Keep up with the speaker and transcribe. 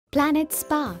Planet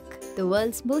Spark, the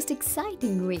world's most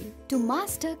exciting way to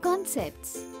master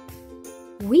concepts.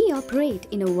 We operate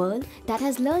in a world that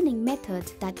has learning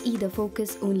methods that either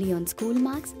focus only on school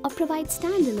marks or provide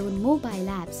standalone mobile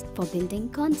apps for building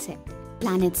concept.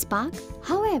 Planet Spark,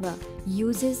 however,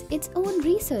 uses its own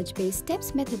research-based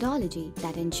STEPS methodology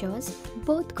that ensures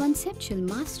both conceptual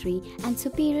mastery and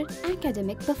superior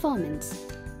academic performance.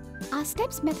 Our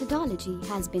STEPS methodology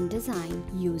has been designed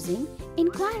using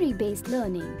inquiry-based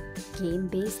learning,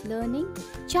 game-based learning,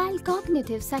 child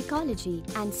cognitive psychology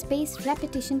and spaced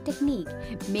repetition technique,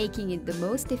 making it the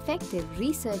most effective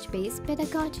research-based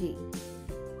pedagogy.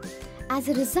 As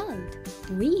a result,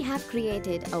 we have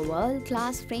created a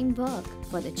world-class framework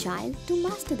for the child to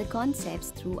master the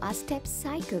concepts through our STEPS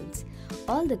cycles.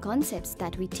 All the concepts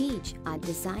that we teach are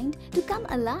designed to come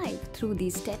alive through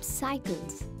these STEPS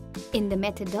cycles. In the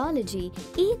methodology,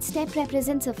 each step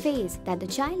represents a phase that the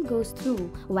child goes through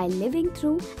while living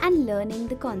through and learning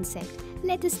the concept.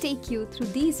 Let us take you through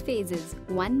these phases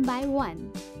one by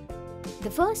one. The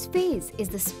first phase is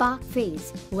the spark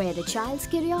phase, where the child's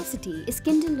curiosity is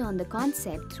kindled on the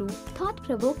concept through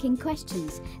thought-provoking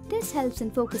questions. This helps in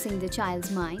focusing the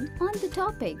child's mind on the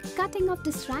topic, cutting off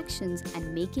distractions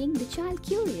and making the child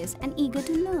curious and eager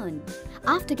to learn.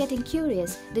 After getting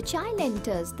curious, the child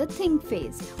enters the think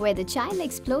phase, where the child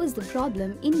explores the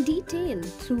problem in detail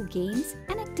through games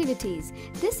and activities.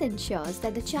 This ensures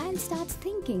that the child starts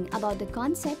thinking about the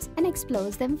concepts and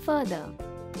explores them further.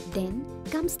 Then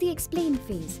comes the explain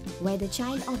phase, where the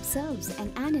child observes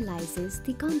and analyzes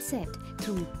the concept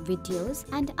through videos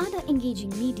and other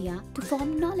engaging media to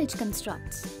form knowledge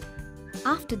constructs.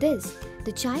 After this,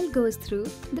 the child goes through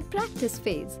the practice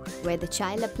phase, where the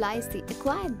child applies the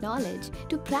acquired knowledge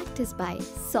to practice by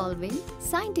solving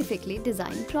scientifically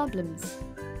designed problems.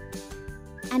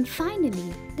 And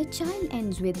finally, the child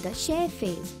ends with the share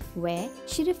phase, where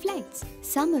she reflects,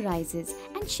 summarizes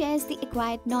and shares the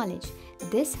acquired knowledge.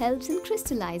 This helps in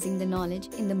crystallizing the knowledge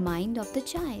in the mind of the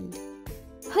child.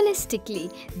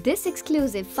 Holistically, this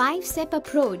exclusive 5-step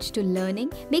approach to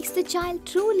learning makes the child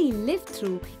truly live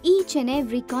through each and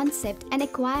every concept and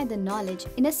acquire the knowledge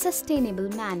in a sustainable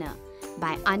manner.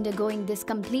 By undergoing this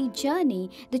complete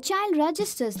journey, the child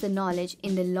registers the knowledge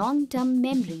in the long-term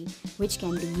memory, which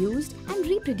can be used and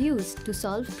reproduced to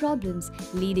solve problems,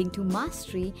 leading to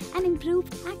mastery and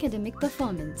improved academic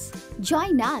performance.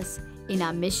 Join us in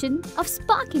our mission of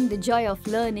sparking the joy of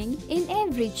learning in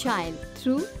every child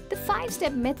through the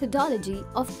 5-step methodology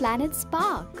of Planet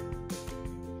Spark.